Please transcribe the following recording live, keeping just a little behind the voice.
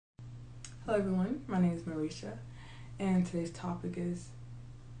Hello everyone, my name is Marisha, and today's topic is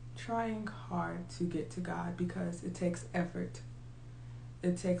trying hard to get to God because it takes effort.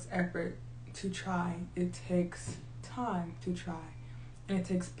 It takes effort to try, it takes time to try, and it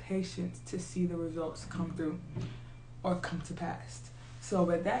takes patience to see the results come through or come to pass. So,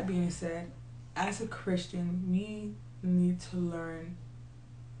 with that being said, as a Christian, we need to learn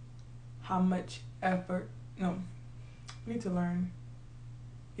how much effort, no, we need to learn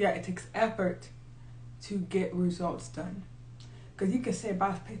it takes effort to get results done. Because you can say,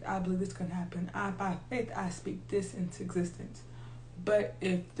 by faith, I believe this can happen. By faith, I speak this into existence. But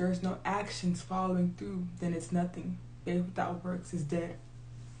if there's no actions following through, then it's nothing. Faith without works is dead.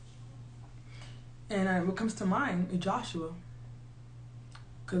 And what comes to mind is Joshua.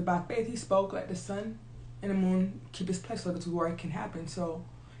 Because by faith, he spoke, let the sun and the moon keep its place so that war can happen. So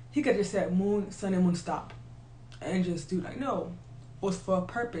he could have just said, sun and moon stop. And just do no. Was for a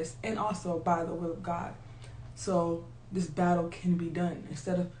purpose and also by the will of God. So this battle can be done.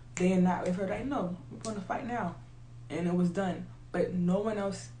 Instead of day and night, we've heard no, we're going to fight now. And it was done. But no one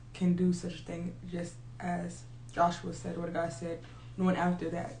else can do such a thing, just as Joshua said, what God said. No one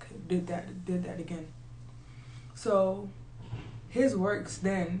after that did that again. So his works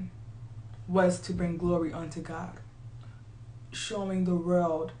then was to bring glory unto God. Showing the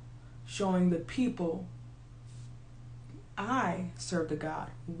world, showing the people, I serve the God.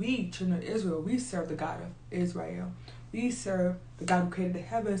 We, children of Israel, we serve the God of Israel. We serve the God who created the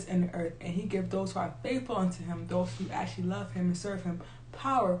heavens and the earth, and he gives those who are faithful unto him, those who actually love him and serve him,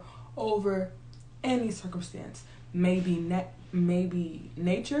 power over any circumstance. Maybe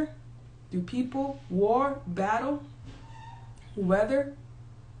nature, through people, war, battle, weather,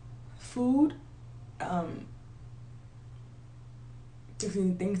 food,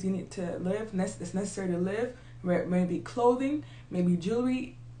 things you need to live, that's necessary to live. Maybe clothing, maybe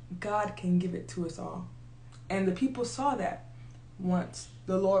jewelry, God can give it to us all. And the people saw that once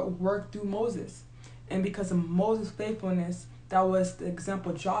the Lord worked through Moses. And because of Moses' faithfulness, that was the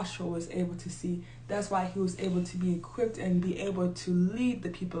example Joshua was able to see. That's why he was able to be equipped and be able to lead the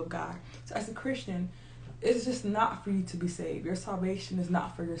people of God. So as a Christian, it's just not for you to be saved. Your salvation is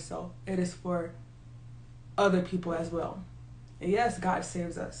not for yourself. It is for other people as well. And yes, God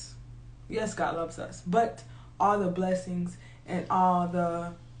saves us. Yes, God loves us. But all the blessings and all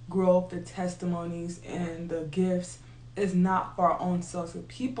the growth, the testimonies, and the gifts is not for our own selves. So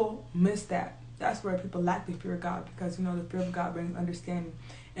people miss that. That's where people lack the fear of God, because the fear of God brings understanding.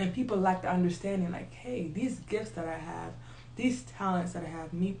 And people lack the understanding, like, hey, these gifts that I have, these talents that I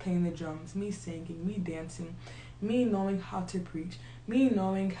have, me playing the drums, me singing, me dancing, me knowing how to preach, me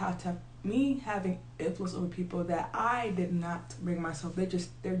having influence over people that I did not bring myself. They're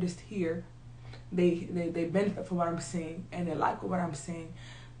just here. They benefit from what I'm saying, and they like what I'm saying.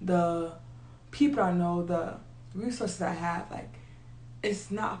 The people I know, the resources I have,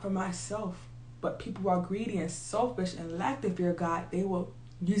 it's not for myself. But people who are greedy and selfish and lack the fear of God, they will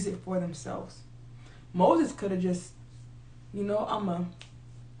use it for themselves. Moses could have just, I'm going to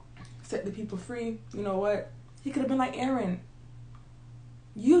set the people free. You know what? He could have been like Aaron.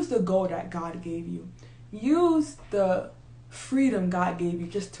 Use the gold that God gave you. Use the freedom God gave you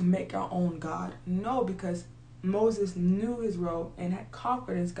just to make your own God. No, because Moses knew his role and had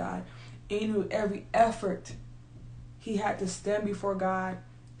confidence in God, and he knew every effort he had to stand before God,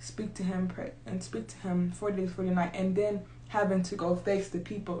 speak to him, pray, and speak to him 40 days, 40 nights, and then having to go face the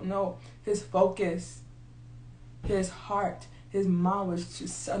people. No, his focus, his heart, his mind was to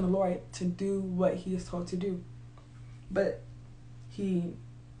serve the Lord, to do what he is told to do. But he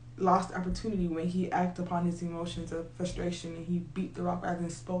lost the opportunity when he acted upon his emotions of frustration, and he beat the rock rather than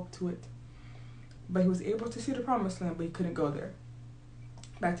spoke to it. But he was able to see the promised land, but he couldn't go there.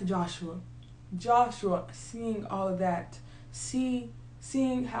 Back to Joshua. Joshua, seeing all of that, seeing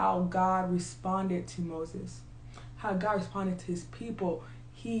how God responded to Moses, how God responded to his people,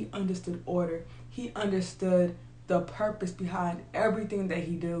 he understood order. He understood the purpose behind everything that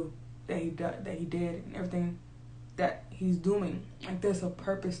he did, and everything that he's doing. There's a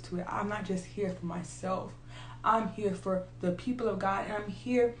purpose to it. I'm not just here for myself. I'm here for the people of God, and I'm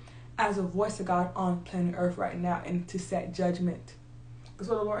here as a voice of God on planet Earth right now, and to set judgment. That's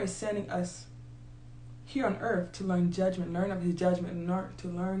what the Lord is sending us here on earth, to learn judgment, learn of his judgment, and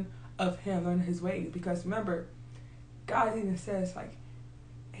learn of him, learn his ways. Because remember, God even says,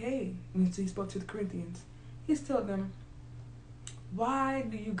 hey, when he spoke to the Corinthians, he's told them, why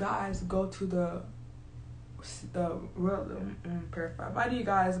do you guys go to the why do you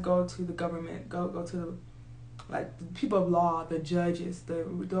guys go to the government, go to the people of law, the judges,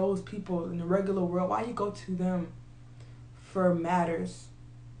 those people in the regular world? Why you go to them for matters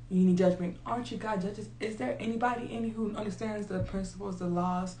You need judgment. Aren't you God judges? Is there anybody in you who understands the principles, the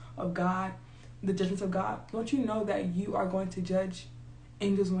laws of God, the judgments of God? Don't you know that you are going to judge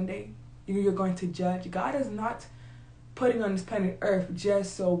angels one day? You're going to judge. God is not putting on this planet Earth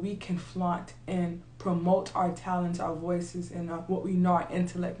just so we can flaunt and promote our talents, our voices, and what we know, our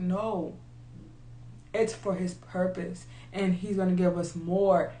intellect. No. It's for his purpose. And he's going to give us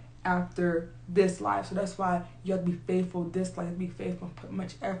more after this life. So that's why you have to be faithful this life, be faithful, put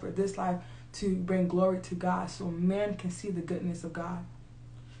much effort this life to bring glory to God so man can see the goodness of God.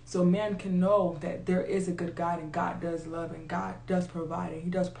 So man can know that there is a good God, and God does love, and God does provide, and he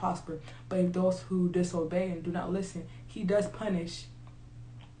does prosper. But if those who disobey and do not listen, he does punish,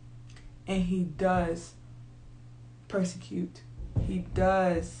 and he does persecute. He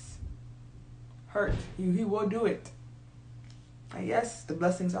does hurt. He will do it. And yes, the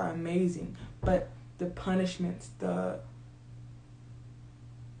blessings are amazing, but the punishments, the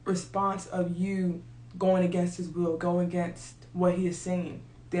response of you going against his will, going against what he is saying,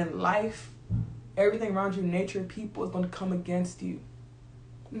 then life, everything around you, nature, people, is going to come against you.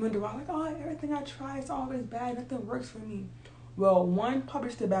 You wonder why, like, oh, everything I try is always bad, nothing works for me. Well, one, probably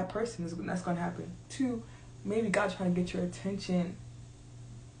just a bad person, that's going to happen. Two, maybe God's trying to get your attention.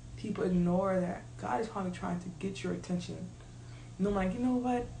 People ignore that. God is probably trying to get your attention. And I'm like, you know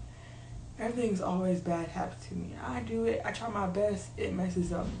what? Everything's always bad happens to me. I do it. I try my best. It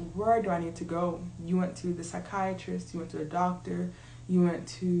messes up. Where do I need to go? You went to the psychiatrist. You went to a doctor. You went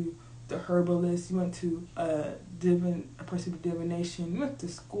to the herbalist. You went to a person with divination. You went to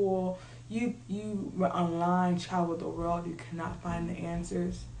school. You went online, traveled the world. You could not find the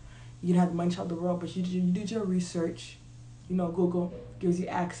answers. You didn't have the money to travel the world, but you did your research. You know, Google gives you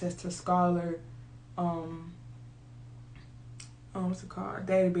access to Scholar,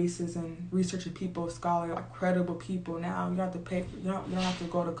 databases and researching people, Scholar, like credible people. Now you don't have to pay. You don't have to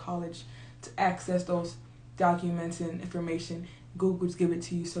go to college to access those documents and information. Google just give it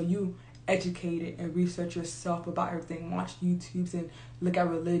to you, so you educate it and research yourself about everything. Watch YouTubes and look at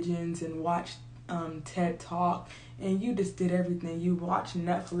religions and watch TED Talk, and you just did everything. You watch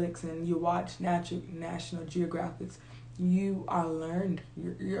Netflix and you watch National Geographic. You are learned.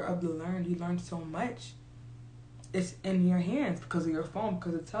 You're able to learn. You learn so much. It's in your hands because of your phone,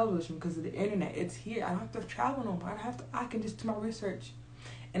 because of television, because of the internet. It's here. I don't have to travel no more. I can just do my research,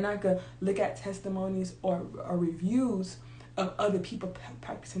 and I could look at testimonies or reviews of other people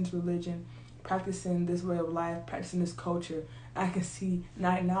practicing this religion, practicing this way of life, practicing this culture. I can see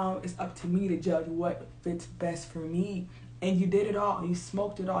now it's up to me to judge what fits best for me. And you did it all. You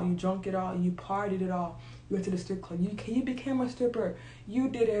smoked it all. You drank it all. You partied it all. You went to the strip club. You became a stripper. You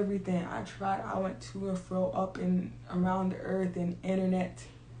did everything. I tried. I went to and fro up and around the earth and internet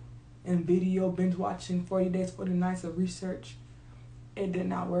and video, binge watching 40 days, 40 nights of research. It did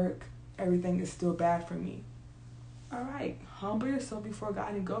not work. Everything is still bad for me. All right. Humble yourself before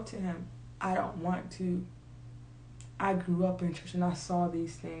God and go to him. I don't want to. I grew up in church and I saw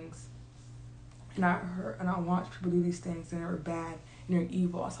these things. And I heard and I watched people do these things, and they're bad and they're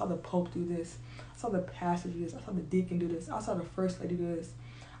evil. I saw the Pope do this. I saw the pastor do this. I saw the deacon do this. I saw the first lady do this.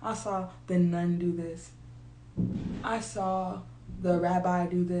 I saw the nun do this. I saw the rabbi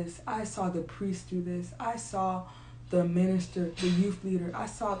do this. I saw the priest do this. I saw the minister, the youth leader. I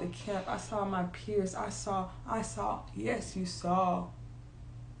saw the camp. I saw my peers. I saw. Yes, you saw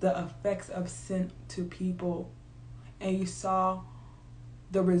the effects of sin to people, and you saw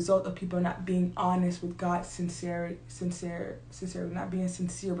the result of people not being honest with God, sincere, not being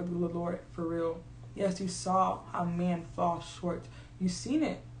sincere with the Lord for real. Yes, you saw how man falls short. You seen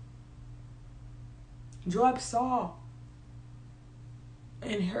it. Job saw,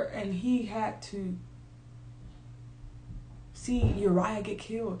 and he had to see Uriah get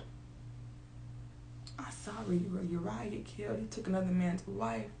killed. I saw Uriah get killed. He took another man's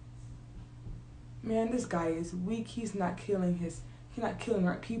wife. Man, this guy is weak. He's not killing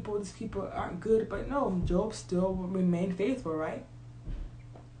right people. These people aren't good. But no, Job still remained faithful, right?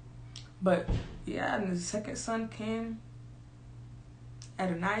 But yeah, and the second son came.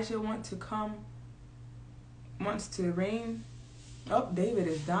 Adonijah wants to reign. Oh, David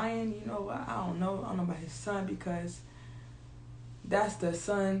is dying. You know what? I don't know about his son, because that's the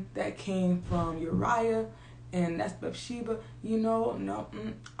son that came from Uriah, and that's Bathsheba. You know, no,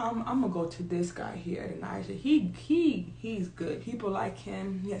 I'm gonna go to this guy here, Adonijah. He's good. People like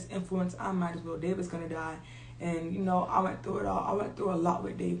him. He has influence. I might as well. David's gonna die, and you know, I went through it all. I went through a lot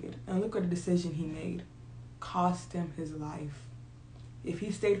with David, and look at the decision he made. Cost him his life. If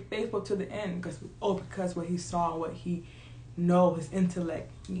he stayed faithful to the end, because what he saw, what he know, his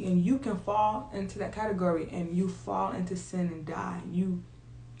intellect, and you can fall into that category, and you fall into sin and die. You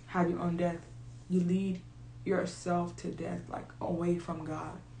have your own death. You lead yourself to death, like away from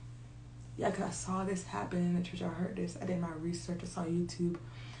God. Yeah, because I saw this happen in the church. I heard this. I did my research. I saw YouTube.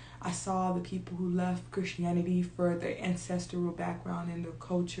 I saw the people who left Christianity for their ancestral background and their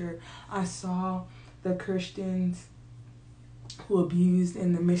culture. I saw the Christians who abused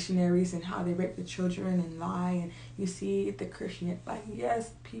and the missionaries and how they rape the children and lie. And you see the Christian, like,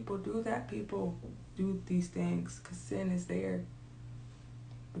 yes, people do that. People do these things because sin is there.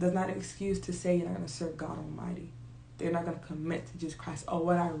 But that's not an excuse to say you're not going to serve God Almighty. They're not going to commit to Jesus Christ. Oh,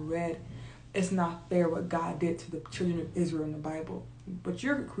 what I read, it's not fair what God did to the children of Israel in the Bible. But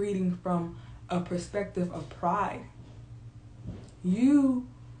you're reading from a perspective of pride. You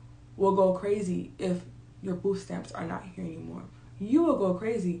will go crazy if your food stamps are not here anymore. You will go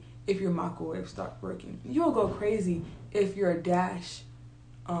crazy if your microwave stopped working. You will go crazy if your DoorDash,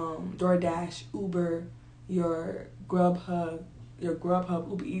 Uber, your Grubhub,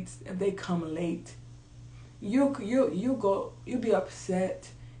 Uber Eats, if they come late. You'll be upset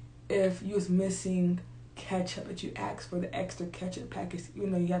if you was missing ketchup, but you asked for the extra ketchup package. You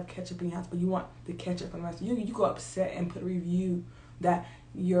know you have ketchup in your house, but you want the ketchup from the rest. You go upset and put a review that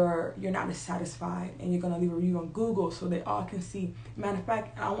you're not as satisfied, and you're gonna leave a review on Google so they all can see. Matter of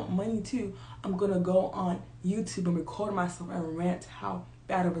fact, I want money too. I'm gonna go on YouTube and record myself and rant how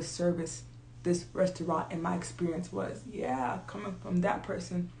bad of a service this restaurant and my experience was. Yeah, coming from that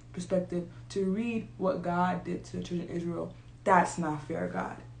person's perspective to read what God did to the children of Israel. That's not fair,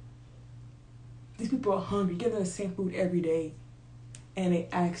 God. These people are hungry. You give them the same food every day, and they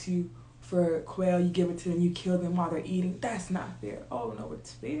ask you for quail. You give it to them. You kill them while they're eating. That's not fair. Oh no,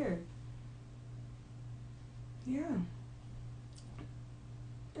 it's fair. Yeah.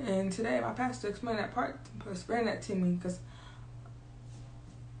 And today, my pastor explained that part, explained that to me, because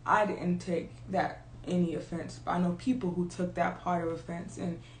I didn't take that any offense, but I know people who took that part of offense,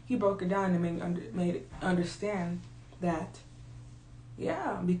 and he broke it down and made it understand that.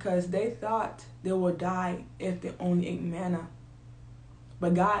 Yeah, because they thought they would die if they only ate manna.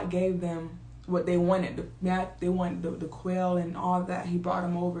 But God gave them what they wanted. They wanted the quail and all that. He brought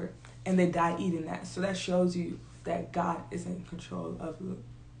them over, and they died eating that. So that shows you that God is in control of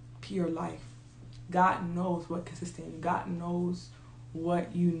pure life. God knows what can sustain you. God knows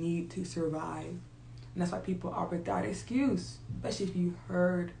what you need to survive. And that's why people are without excuse, especially if you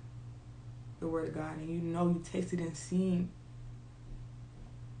heard the word of God and you tasted and seen.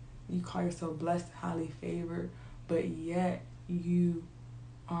 You call yourself blessed, highly favored, but yet you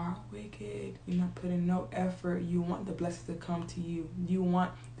are wicked. You're not putting no effort. You want the blessings to come to you. You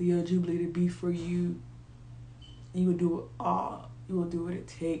want the jubilee to be for you. And you will do it all. You will do what it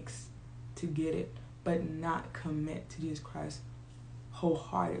takes to get it, but not commit to Jesus Christ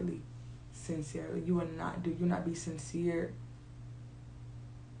wholeheartedly, sincerely. You will not be sincere.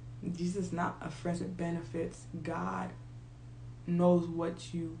 Jesus is not a friend with benefits. God knows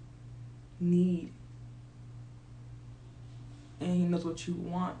what you need, and he knows what you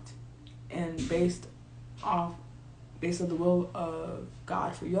want, and based on the will of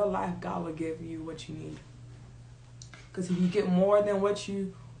God for your life, God will give you what you need. Because if you get more than what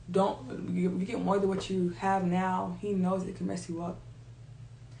you have now, he knows it can mess you up,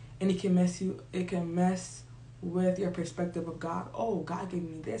 and it can mess with your perspective of God. Oh, God gave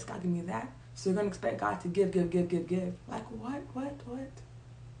me this, God gave me that, so you're gonna expect God to give. Like what?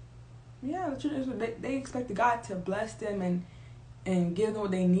 Yeah, they expected God to bless them and give them what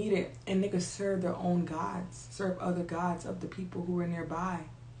they needed, and they could serve their own gods, serve other gods of the people who were nearby.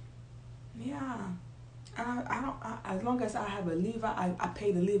 Yeah, as long as I have a Levite, I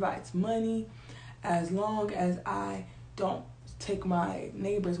pay the Levites money. As long as I don't take my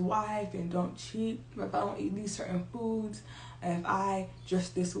neighbor's wife and don't cheat, if I don't eat these certain foods, if I dress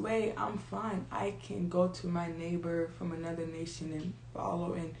this way, I'm fine. I can go to my neighbor from another nation and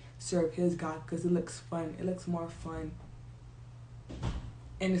follow and serve his God because it looks fun. It looks more fun.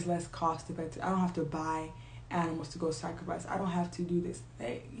 And it's less cost effective. I don't have to buy animals to go sacrifice. I don't have to do this.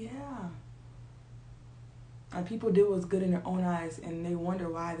 And people did what's good in their own eyes, and they wonder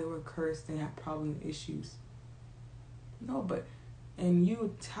why they were cursed and had problems and issues. No, but,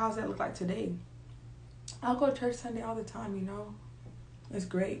 and how's that look like today? I'll go to church Sunday all the time, It's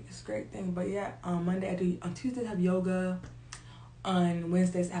great. It's a great thing. But yeah, on Tuesdays I have yoga. On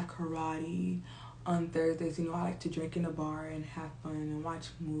Wednesdays I have karate. On Thursdays, I like to drink in the bar and have fun and watch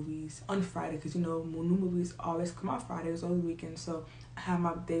movies. On Friday, because, new movies always come out Fridays or the weekend. So I have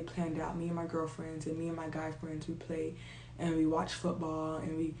my day planned out. Me and my girlfriends and me and my guy friends, we play and we watch football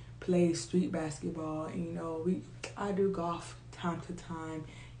and we play street basketball. And, I do golf time to time.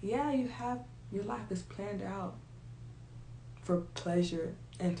 Yeah, your life is planned out for pleasure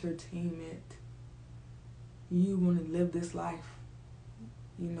entertainment. You want to live this life.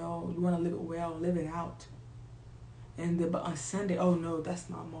 You know, you want to live it well, live it out. But on Sunday, oh no, that's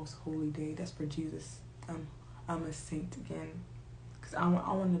my most holy day. That's for Jesus. I'm a saint again. Because I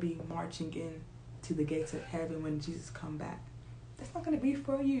want to be marching in to the gates of heaven when Jesus come back. That's not going to be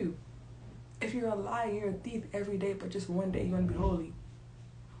for you. If you're a liar, you're a thief every day, but just one day you want to be holy.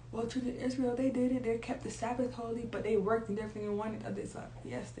 Well, children of Israel, they did it. They kept the Sabbath holy, but they worked and everything and wanted other stuff.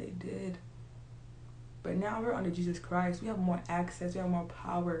 Yes, they did. But now we're under Jesus Christ. We have more access. We have more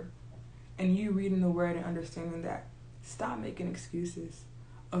power. And you reading the word and understanding that. Stop making excuses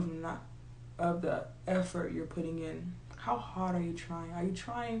of the effort you're putting in. How hard are you trying? Are you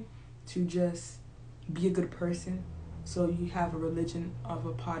trying to just be a good person so you have a religion of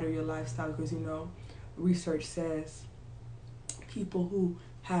a part of your lifestyle? Because, you know, research says people who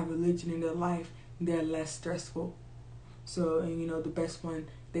have religion in their life, they're less stressful. So, and you know, the best one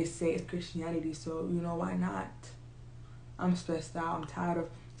they say is Christianity. So, you know, why not? I'm stressed out. I'm tired of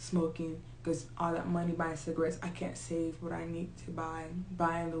smoking because all that money buying cigarettes, I can't save what I need to buy.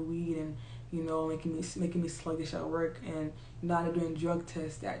 Buying the weed and, you know, making me sluggish at work, and not doing drug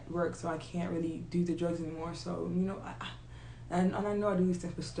tests at work, so I can't really do the drugs anymore. So, you know, I know I do these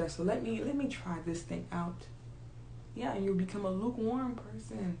things for stress. So let me try this thing out. Yeah, and you'll become a lukewarm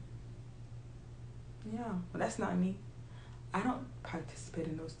person. Yeah, but that's not me. I don't participate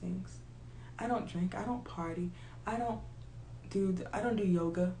in those things. I don't drink. I don't party. I don't do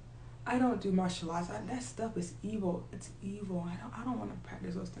yoga. I don't do martial arts. That stuff is evil. It's evil. I don't want to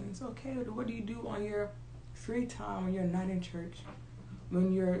practice those things. Okay, what do you do on your free time when you're not in church?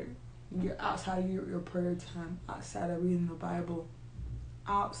 When you're outside of your prayer time, outside of reading the Bible,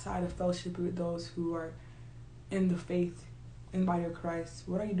 outside of fellowship with those who are in the faith, in the body of Christ.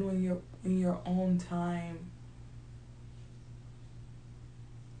 What are you doing in your own time?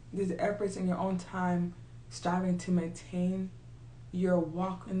 There's efforts in your own time striving to maintain your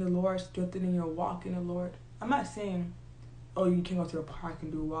walk in the Lord, strengthening your walk in the Lord. I'm not saying, oh, you can go to the park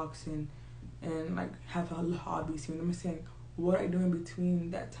and do walks and like have hobbies. I'm saying, what are you doing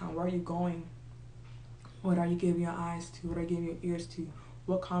between that time? Where are you going? What are you giving your eyes to? What are you giving your ears to?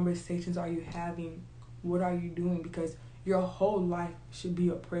 What conversations are you having? What are you doing? Because your whole life should be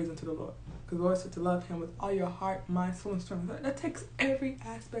a praise unto the Lord. Because the Lord said to love Him with all your heart, mind, soul, and strength. That takes every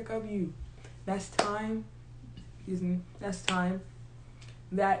aspect of you. That's time. That's time.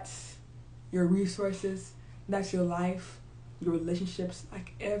 That's your resources. That's your life, your relationships,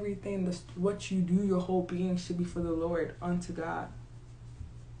 like everything. What you do, your whole being should be for the Lord, unto God.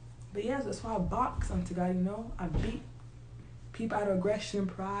 But yes, that's why I box unto God, you know. I beat people out of aggression and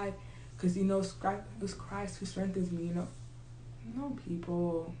pride. Because, you know, it's Christ who strengthens me, you know. No,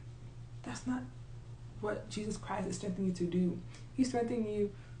 people. That's not what Jesus Christ is strengthening you to do. He's strengthening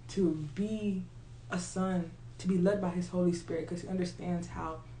you to be a son, to be led by His Holy Spirit, because He understands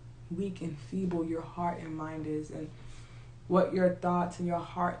how weak and feeble your heart and mind is, and what your thoughts and your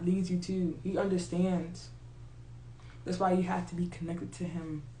heart leads you to. He understands. That's why you have to be connected to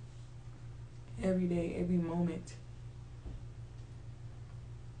Him every day, every moment.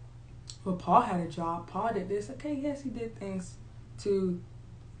 Well, Paul had a job. Paul did this. Okay, yes, he did things to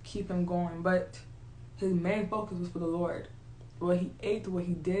keep him going, but his main focus was for the Lord. What he ate, what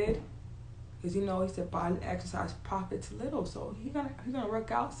he did, is, you know, he said, body exercise profits little. So he's gonna work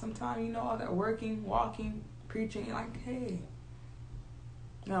out sometime, you know, all that working, walking, preaching. You're like, hey,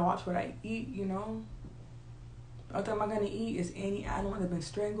 I gotta watch what I eat, you know. The only time I'm gonna eat is any animal that's been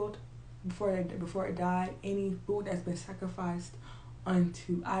strangled before it died, any food that's been sacrificed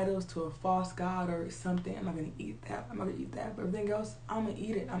unto idols, to a false god or something. I'm not gonna eat that. But everything else, I'm gonna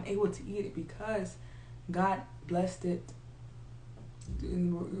eat it. I'm able to eat it because God blessed it.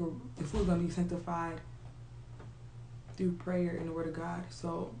 The food's gonna be sanctified through prayer and the Word of God.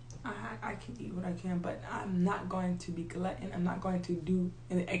 So I can eat what I can, but I'm not going to be glutton. I'm not going to do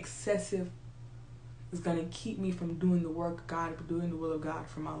an excessive. It's gonna keep me from doing the work of God, doing the will of God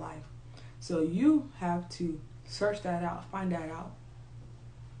for my life. So you have to search that out, find that out.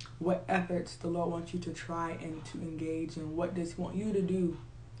 What efforts the Lord wants you to try and to engage in. What does He want you to do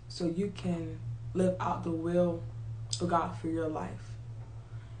so you can live out the will of God for your life.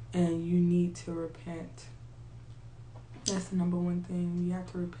 And you need to repent. That's the number one thing. You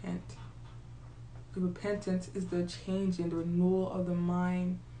have to repent. The repentance is the change in the renewal of the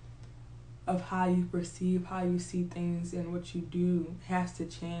mind, of how you perceive, how you see things, and what you do has to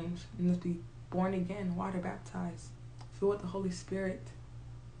change. You must be born again, water baptized, filled with the Holy Spirit,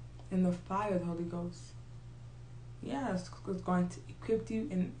 and the fire of the Holy Ghost. Yeah, it's going to equip you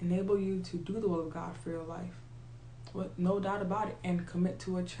and enable you to do the will of God for your life. with no doubt about it, and commit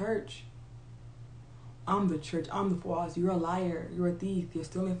to a church. I'm the church. I'm the walls. You're a liar. You're a thief. You're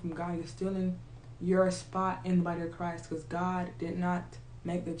stealing from God. You're stealing your spot in the body of Christ, because God did not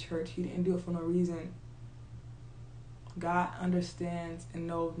make the church. He didn't do it for no reason. God understands and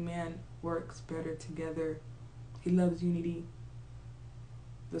knows man works better together. He loves unity.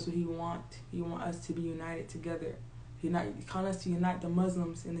 That's what he wants. He wants us to be united together. He calling us to unite the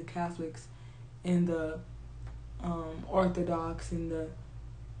Muslims and the Catholics and the Orthodox and the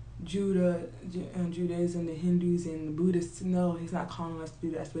Judaism, the Hindus and the Buddhists. No, he's not calling us to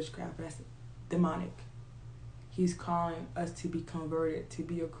do that. That's witchcraft. That's demonic. He's calling us to be converted, to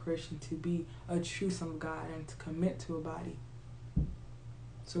be a Christian, to be a true son of God, and to commit to a body,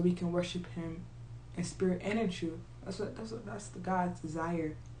 so we can worship Him in spirit and in truth. That's the God's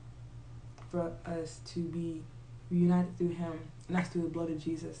desire, for us to be united through Him, and that's through the blood of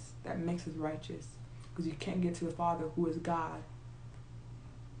Jesus that makes us righteous. Because you can't get to the Father, who is God,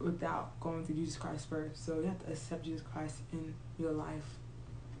 without going through Jesus Christ first. So you have to accept Jesus Christ in your life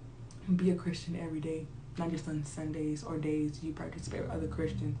and be a Christian every day. Not just on Sundays or days you participate with other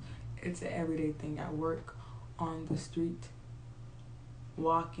Christians. It's an everyday thing, at work, on the street,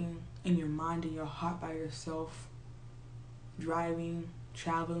 walking, in your mind and your heart by yourself, driving,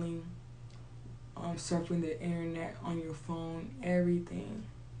 traveling, surfing the internet on your phone, everything.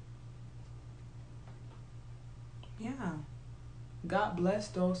 Yeah. God bless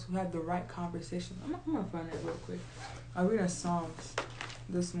those who have the right conversation. I'm going to find that real quick. I read Psalms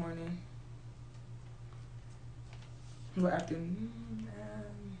this morning. What afternoon?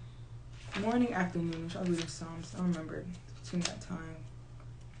 Morning, afternoon. I was reading Psalms. I remember between that time.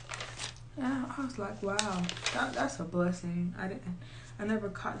 Yeah, I was like, wow, that's a blessing. I never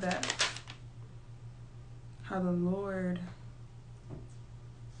caught that. How the Lord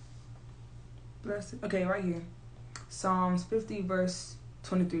bless it. Okay, right here. Psalms 50, verse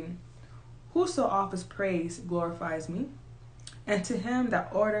 23. Whoso offers praise glorifies me, and to him that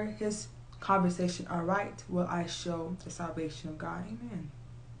order his conversation aright will I show the salvation of God. Amen.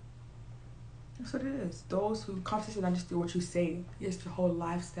 That's what it is. Those who conversation not just do what you say, it's your whole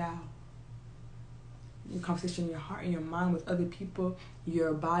lifestyle. Your conversation in your heart and your mind with other people,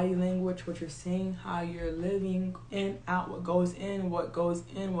 your body language, what you're saying, how you're living, in, out, what goes in, what goes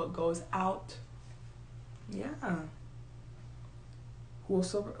out. Yeah.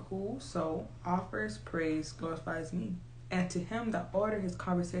 Whoso offers praise glorifies me, and to him that order his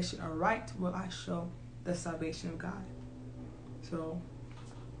conversation aright will I show the salvation of God. So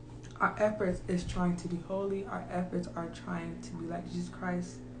our efforts is trying to be holy. Our efforts are trying to be like Jesus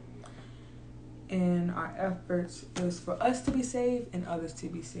Christ. And our efforts is for us to be saved and others to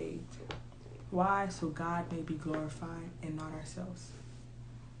be saved. Why? So God may be glorified and not ourselves.